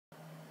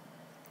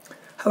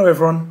Hello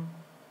everyone.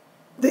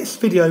 This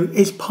video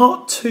is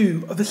part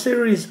 2 of a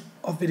series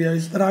of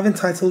videos that I've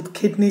entitled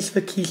Kidneys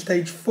for Key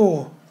Stage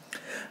 4.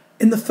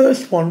 In the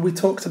first one we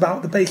talked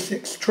about the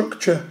basic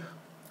structure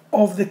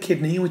of the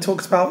kidney. We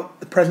talked about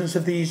the presence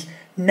of these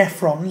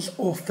nephrons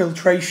or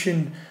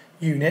filtration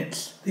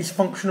units, these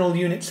functional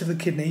units of the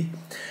kidney.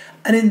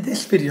 And in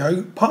this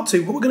video, part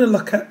 2, what we're going to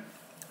look at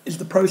is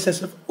the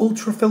process of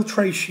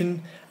ultrafiltration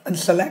and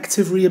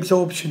selective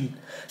reabsorption.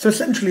 So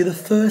essentially the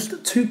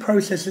first two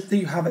processes that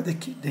you have at the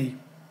kidney.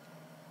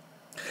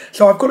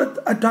 So I've got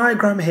a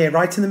diagram here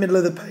right in the middle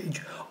of the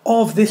page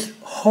of this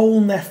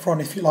whole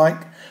nephron, if you like.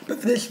 But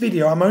for this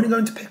video, I'm only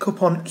going to pick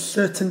up on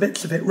certain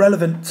bits of it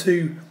relevant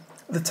to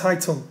the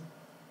title.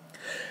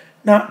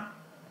 Now,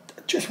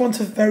 I just want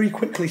to very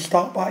quickly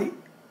start by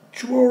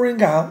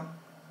drawing out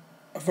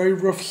a very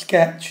rough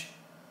sketch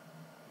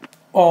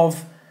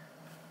of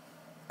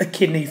a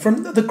kidney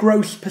from the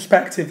gross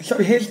perspective. So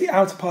here's the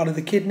outer part of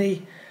the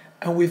kidney,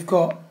 and we've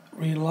got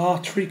renal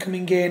artery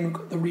coming in, we've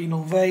got the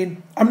renal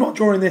vein. I'm not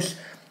drawing this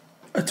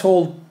at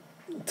all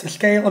to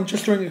scale, I'm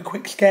just doing a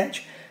quick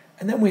sketch.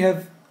 And then we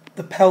have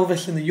the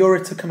pelvis and the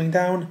ureter coming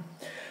down.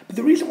 But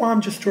the reason why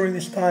I'm just drawing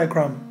this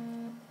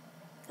diagram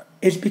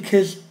is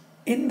because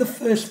in the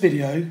first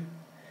video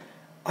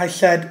I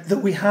said that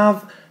we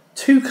have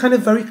two kind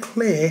of very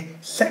clear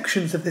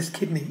sections of this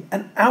kidney,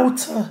 an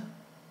outer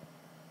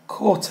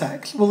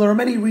cortex. Well, there are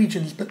many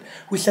regions, but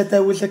we said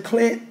there was a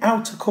clear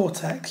outer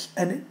cortex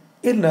and an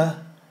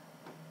inner,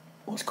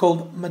 what's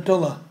called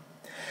medulla.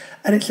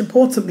 And it's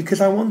important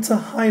because I want to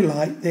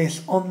highlight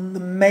this on the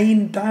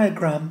main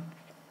diagram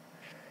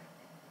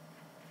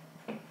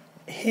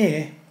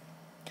here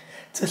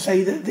to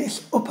say that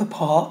this upper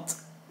part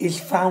is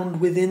found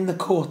within the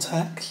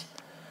cortex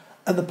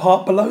and the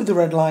part below the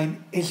red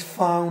line is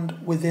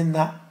found within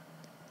that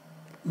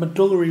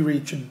medullary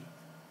region.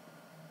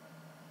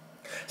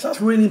 So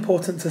that's really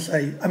important to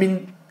say. I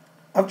mean,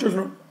 I've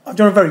done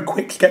a very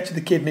quick sketch of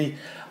the kidney.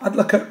 I'd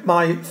look at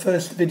my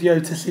first video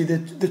to see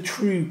the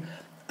true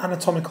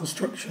anatomical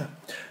structure.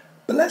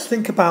 But let's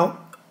think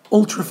about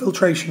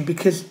ultrafiltration,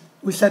 because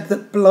we said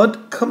that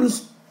blood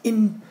comes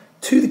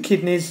into the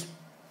kidneys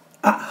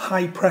at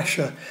high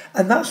pressure,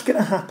 and that's going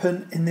to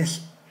happen in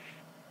this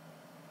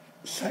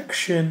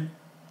section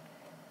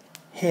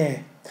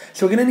here.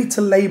 So we're going to need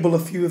to label a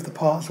few of the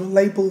parts. We'll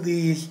label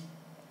these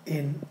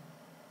in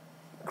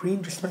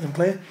green just to make them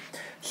clear.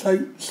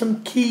 So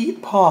some key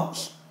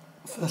parts,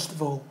 first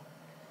of all.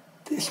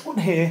 This one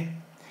here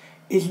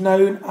is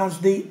known as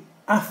the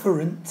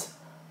afferent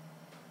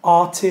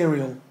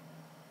arteriole.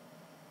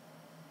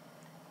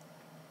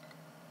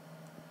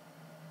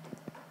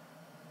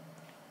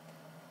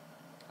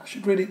 I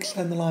should really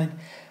extend the line.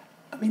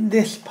 I mean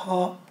this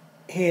part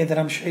here that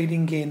I'm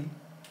shading in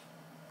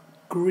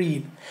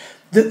green.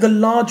 The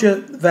larger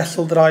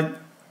vessel that I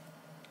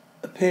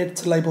appeared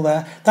to label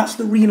there, that's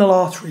the renal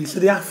artery. So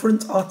the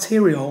afferent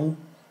arteriole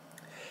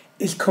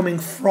is coming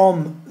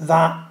from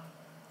that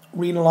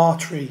renal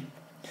artery.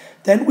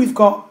 Then we've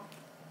got,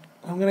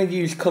 I'm going to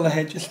use colour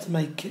here just to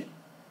make it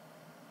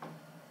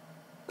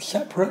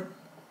separate.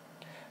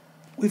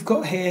 We've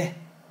got here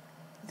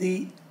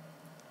the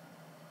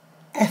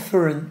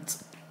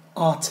efferent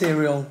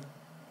arteriole.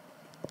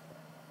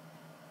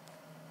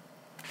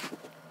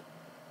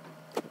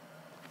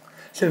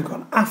 So we've got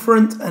an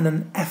afferent and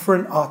an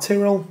efferent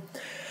arteriole.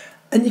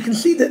 And you can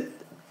see that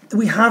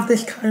we have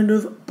this kind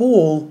of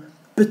ball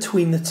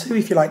between the two,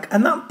 if you like.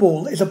 And that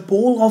ball is a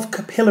ball of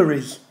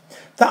capillaries.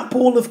 That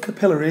ball of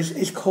capillaries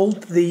is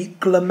called the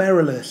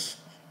glomerulus.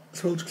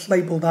 So we'll just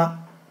label that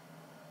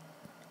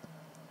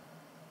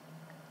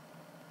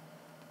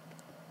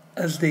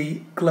as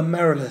the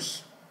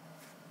glomerulus.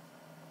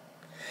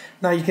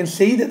 Now you can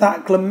see that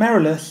that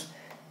glomerulus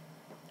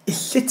is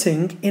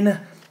sitting in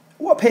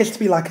what appears to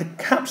be like a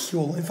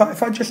capsule. In fact,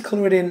 if I just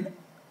colour it in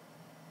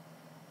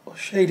or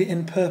shade it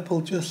in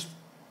purple just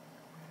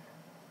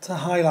to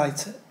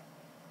highlight it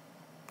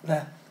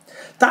there.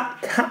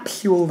 That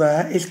capsule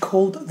there is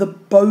called the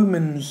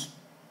Bowman's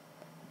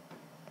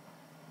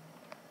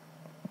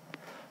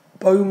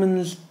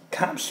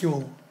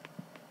capsule.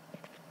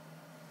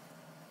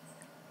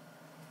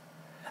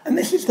 And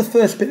this is the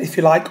first bit, if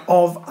you like,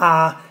 of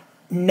our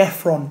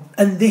nephron.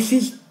 And this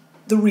is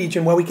the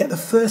region where we get the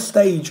first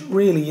stage,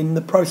 really, in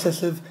the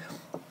process of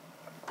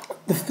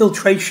the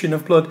filtration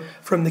of blood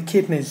from the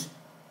kidneys.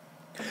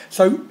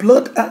 So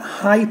blood at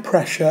high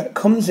pressure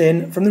comes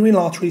in from the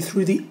renal artery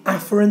through the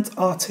afferent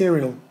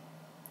arteriole.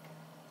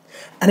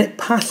 And it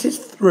passes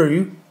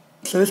through,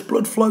 so this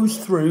blood flows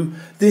through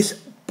this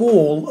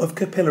ball of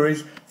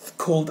capillaries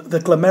called the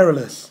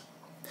glomerulus.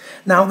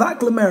 Now that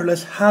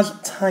glomerulus has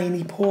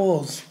tiny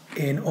pores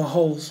in, or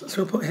holes.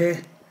 So we'll put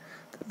here,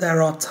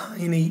 there are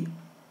tiny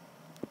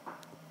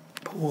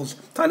pores,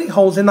 tiny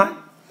holes in that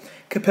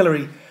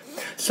capillary.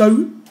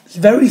 So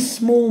very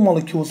small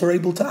molecules are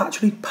able to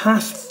actually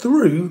pass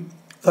through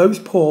those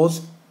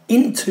pores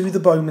into the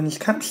Bowman's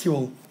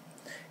capsule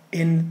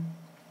in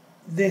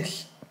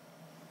this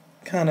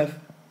kind of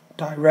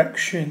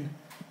direction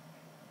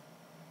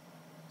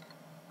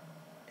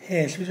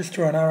here. So we just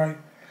draw an arrow.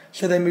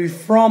 So they move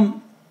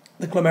from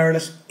the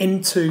glomerulus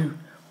into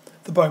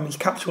the Bowman's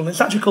capsule. And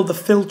it's actually called the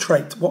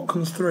filtrate, what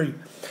comes through.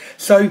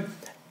 So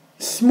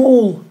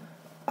small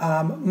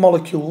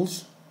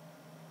molecules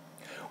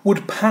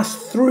would pass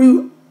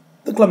through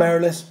the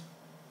glomerulus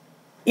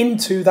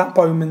into that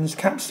Bowman's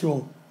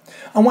capsule.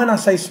 And when I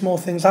say small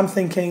things, I'm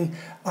thinking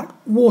like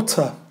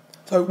water,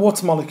 so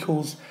water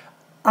molecules,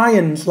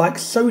 ions like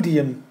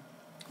sodium,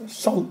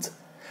 salt,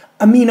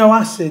 amino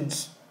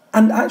acids,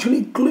 and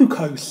actually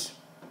glucose.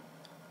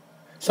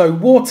 So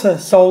water,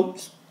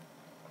 salt,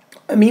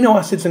 amino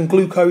acids and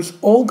glucose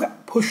all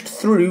get pushed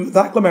through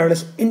that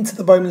glomerulus into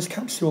the Bowman's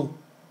capsule.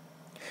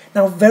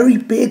 Now very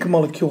big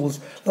molecules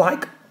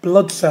like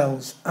blood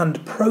cells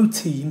and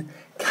protein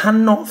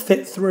cannot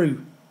fit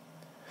through.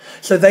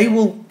 So they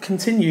will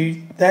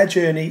continue their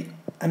journey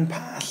and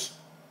pass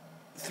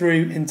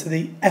through into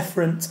the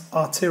efferent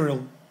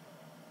arteriole.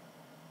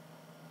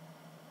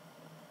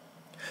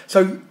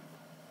 So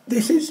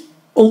this is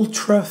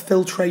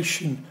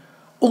ultrafiltration.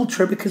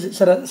 Ultra because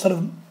it's at a sort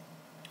of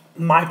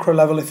micro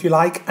level, if you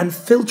like, and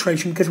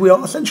filtration because we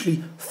are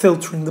essentially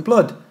filtering the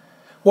blood.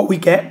 What we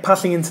get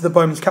passing into the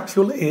Bowman's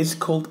capsule is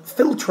called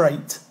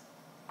filtrate.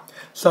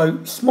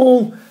 So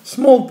small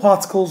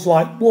particles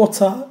like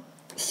water,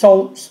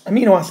 salts,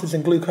 amino acids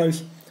and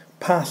glucose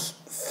pass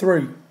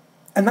through.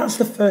 And that's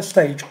the first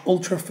stage,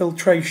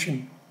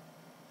 ultrafiltration.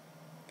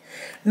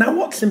 Now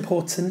what's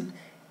important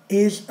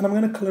is, and I'm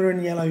going to colour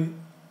in yellow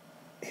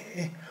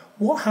here,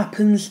 what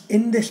happens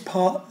in this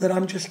part that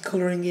I'm just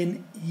colouring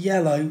in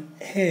yellow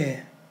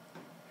here.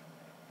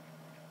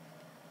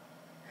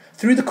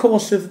 Through the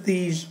course of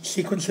these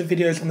sequence of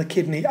videos on the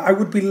kidney, I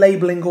would be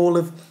labelling all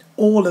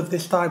of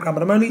this diagram,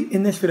 but I'm only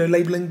in this video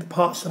labelling the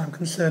parts that I'm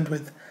concerned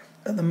with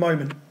at the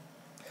moment.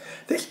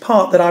 This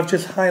part that I've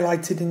just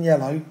highlighted in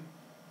yellow,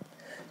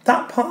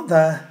 that part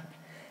there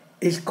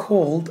is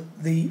called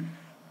the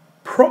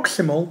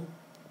proximal,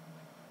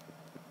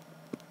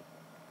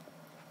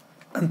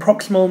 and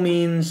proximal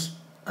means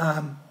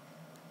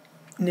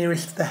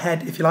nearest to the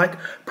head, if you like,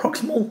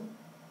 proximal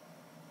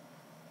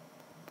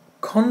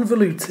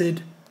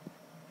convoluted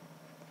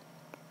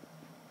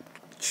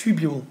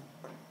tubule.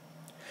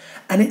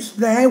 And it's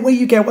there where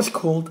you get what's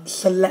called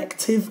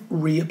selective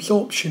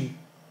reabsorption.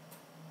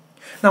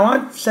 Now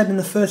I've said in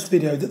the first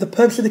video that the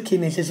purpose of the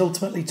kidneys is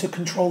ultimately to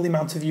control the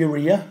amount of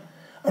urea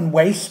and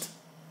waste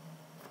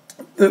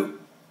that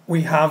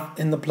we have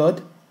in the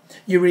blood.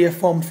 Urea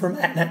formed from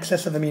an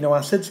excess of amino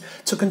acids,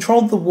 to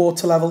control the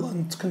water level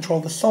and to control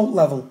the salt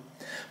level.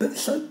 But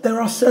so there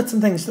are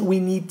certain things that we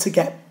need to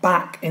get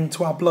back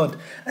into our blood.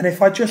 And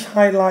if I just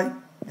highlight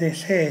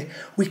this here,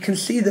 we can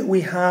see that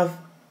we have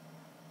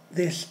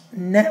this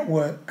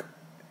network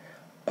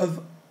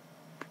of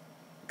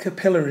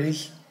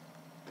capillaries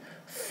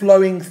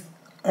flowing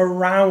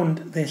around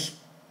this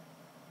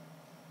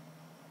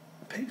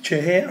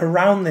picture here,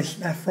 around this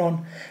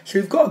nephron. So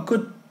we've got a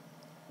good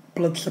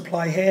blood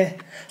supply here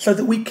so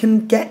that we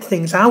can get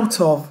things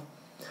out of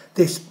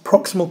this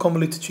proximal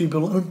convoluted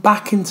tubule and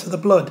back into the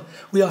blood.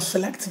 We are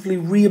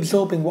selectively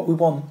reabsorbing what we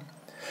want.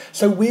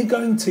 So we're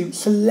going to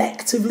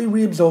selectively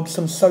reabsorb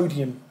some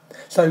sodium.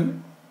 So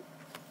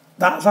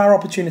that's our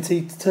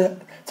opportunity to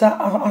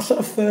our sort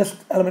of first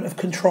element of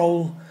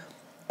control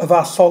of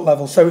our salt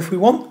level. So if we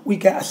want, we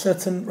get a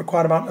certain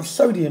required amount of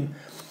sodium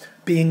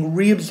being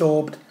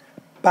reabsorbed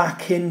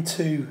back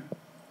into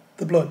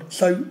the blood.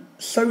 So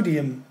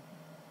sodium,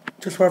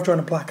 just where I've drawn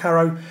a black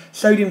arrow,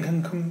 sodium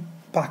can come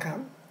back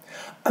out.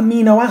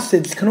 Amino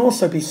acids can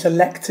also be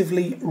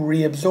selectively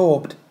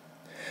reabsorbed.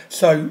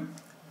 So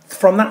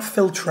from that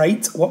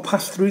filtrate, what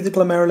passed through the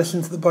glomerulus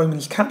into the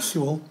Bowman's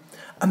capsule,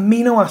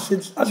 amino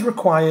acids, as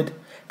required,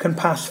 can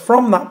pass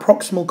from that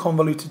proximal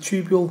convoluted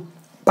tubule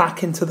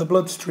back into the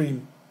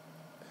bloodstream,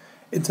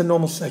 into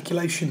normal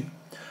circulation.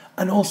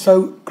 And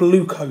also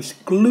glucose.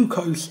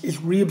 Glucose is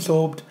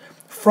reabsorbed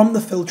from the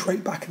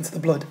filtrate back into the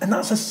blood. And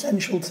that's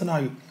essential to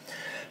know,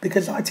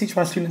 because I teach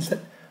my students that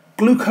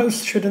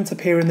glucose shouldn't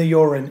appear in the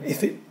urine.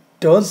 If it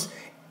does,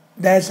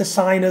 there's a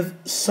sign of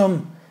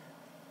some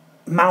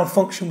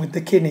malfunction with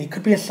the kidney. It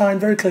could be a sign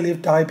very clearly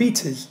of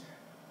diabetes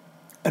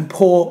and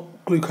poor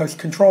glucose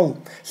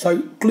control.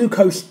 So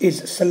glucose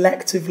is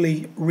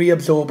selectively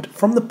reabsorbed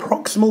from the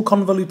proximal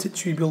convoluted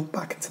tubule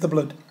back into the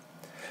blood.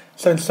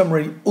 So in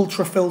summary,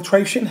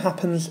 ultrafiltration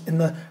happens in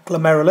the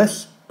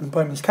glomerulus and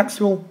Bowman's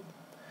capsule.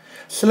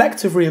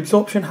 Selective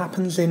reabsorption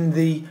happens in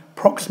the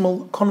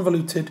proximal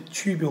convoluted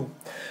tubule.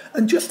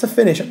 And just to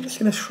finish, I'm just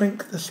going to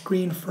shrink the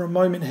screen for a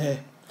moment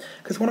here,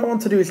 because what I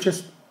want to do is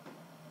just,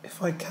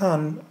 if I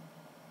can,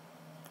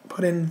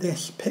 put in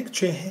this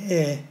picture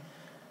here,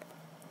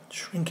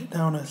 shrink it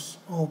down a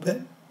small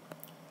bit.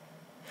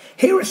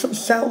 Here are some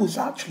cells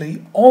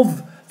actually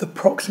of the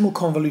proximal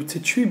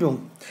convoluted tubule.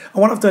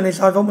 And what I've done is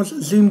I've almost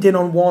zoomed in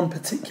on one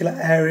particular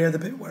area, the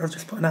bit where I've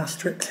just put an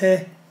asterisk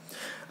here.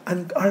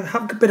 And I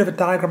have a bit of a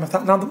diagram of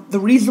that. Now, the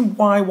reason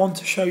why I want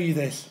to show you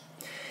this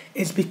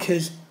is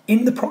because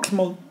in the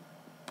proximal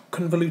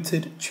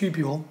convoluted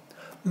tubule,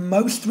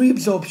 most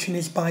reabsorption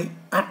is by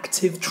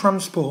active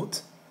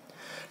transport.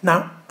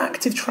 Now,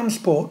 active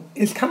transport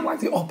is kind of like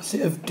the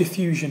opposite of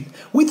diffusion.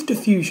 With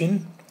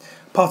diffusion,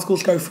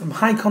 particles go from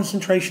high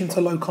concentration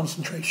to low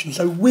concentration,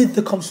 so with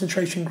the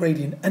concentration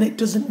gradient, and it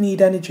doesn't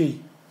need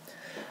energy.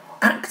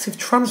 Active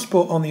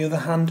transport, on the other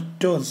hand,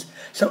 does.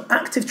 So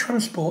active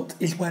transport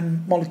is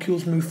when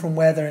molecules move from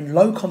where they're in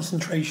low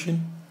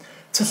concentration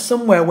to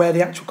somewhere where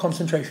the actual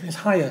concentration is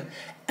higher,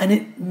 and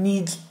it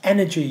needs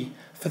energy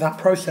for that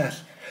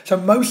process. So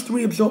most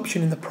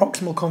reabsorption in the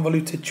proximal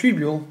convoluted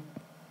tubule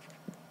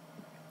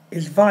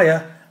is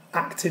via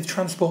active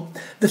transport.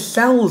 The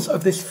cells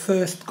of this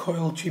first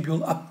coiled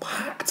tubule are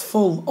packed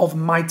full of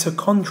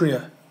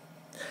mitochondria,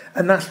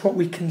 and that's what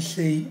we can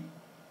see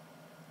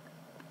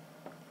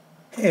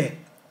here.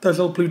 Those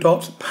little blue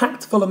dots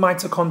packed full of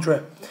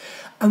mitochondria,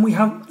 and we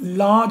have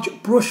large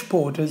brush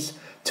borders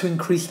to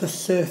increase the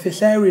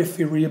surface area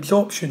for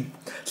reabsorption.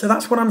 So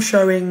that's what I'm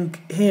showing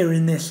here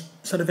in this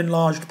sort of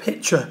enlarged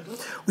picture.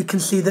 We can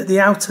see that the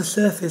outer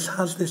surface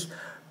has this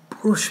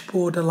brush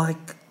border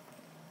like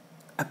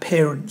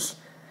appearance,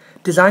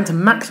 designed to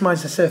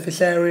maximize the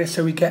surface area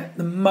so we get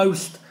the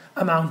most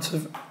amount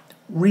of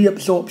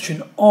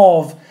reabsorption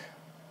of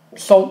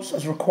salts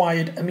as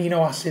required,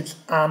 amino acids,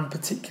 and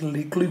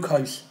particularly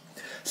glucose,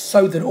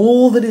 so that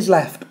all that is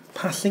left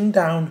passing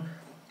down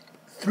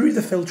through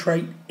the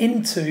filtrate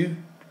into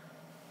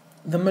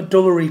the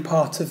medullary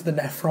part of the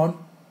nephron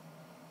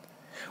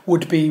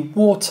would be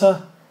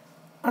water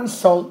and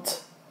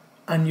salt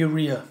and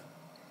urea.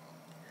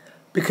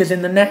 Because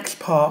in the next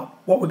part,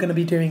 what we're going to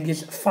be doing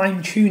is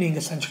fine-tuning,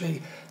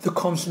 essentially, the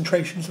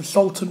concentrations of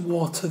salt and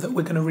water that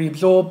we're going to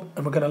reabsorb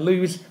and we're going to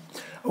lose.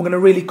 And we're going to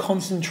really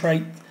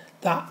concentrate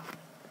that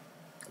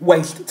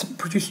waste to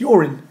produce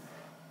urine.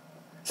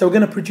 So we're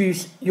going to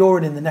produce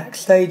urine in the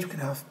next stage. We're going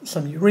to have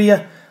some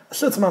urea, a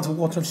certain amount of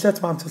water and a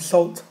certain amount of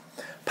salt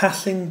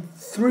passing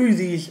through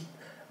these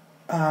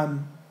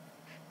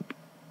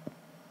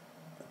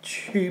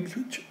tubes,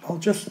 which I'll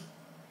just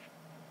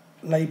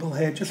label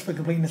here just for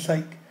completeness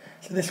sake.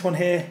 So this one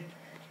here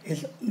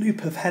is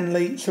loop of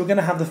Henle. So we're going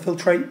to have the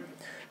filtrate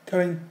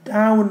going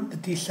down the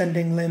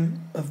descending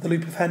limb of the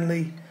loop of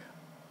Henle,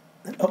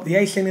 then up the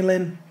ascending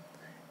limb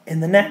in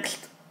the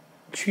next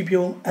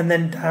tubule, and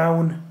then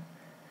down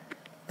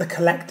the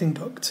collecting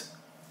duct,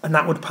 and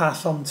that would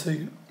pass on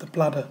to the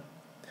bladder.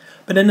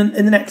 But in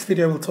the next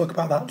video we'll talk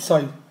about that.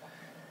 So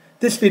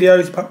this video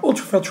is about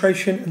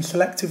ultrafiltration and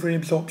selective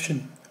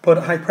reabsorption. Blood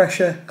at high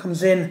pressure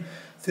comes in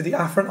through the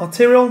afferent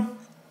arteriole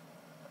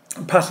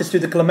and passes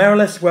through the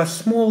glomerulus, where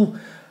small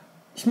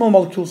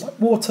molecules like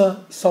water,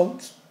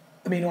 salt,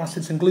 amino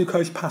acids and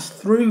glucose pass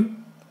through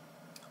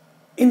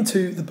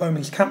into the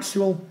Bowman's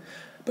capsule,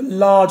 but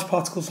large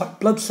particles like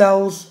blood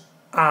cells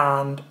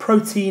and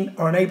protein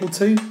are unable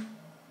to.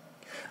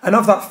 And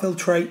of that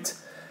filtrate,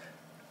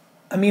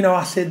 amino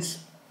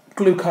acids,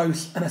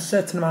 glucose and a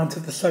certain amount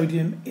of the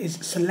sodium is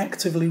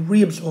selectively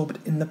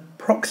reabsorbed in the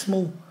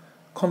proximal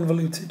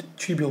convoluted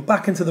tubule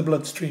back into the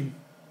bloodstream.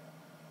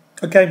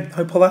 Okay,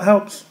 hope all that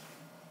helps.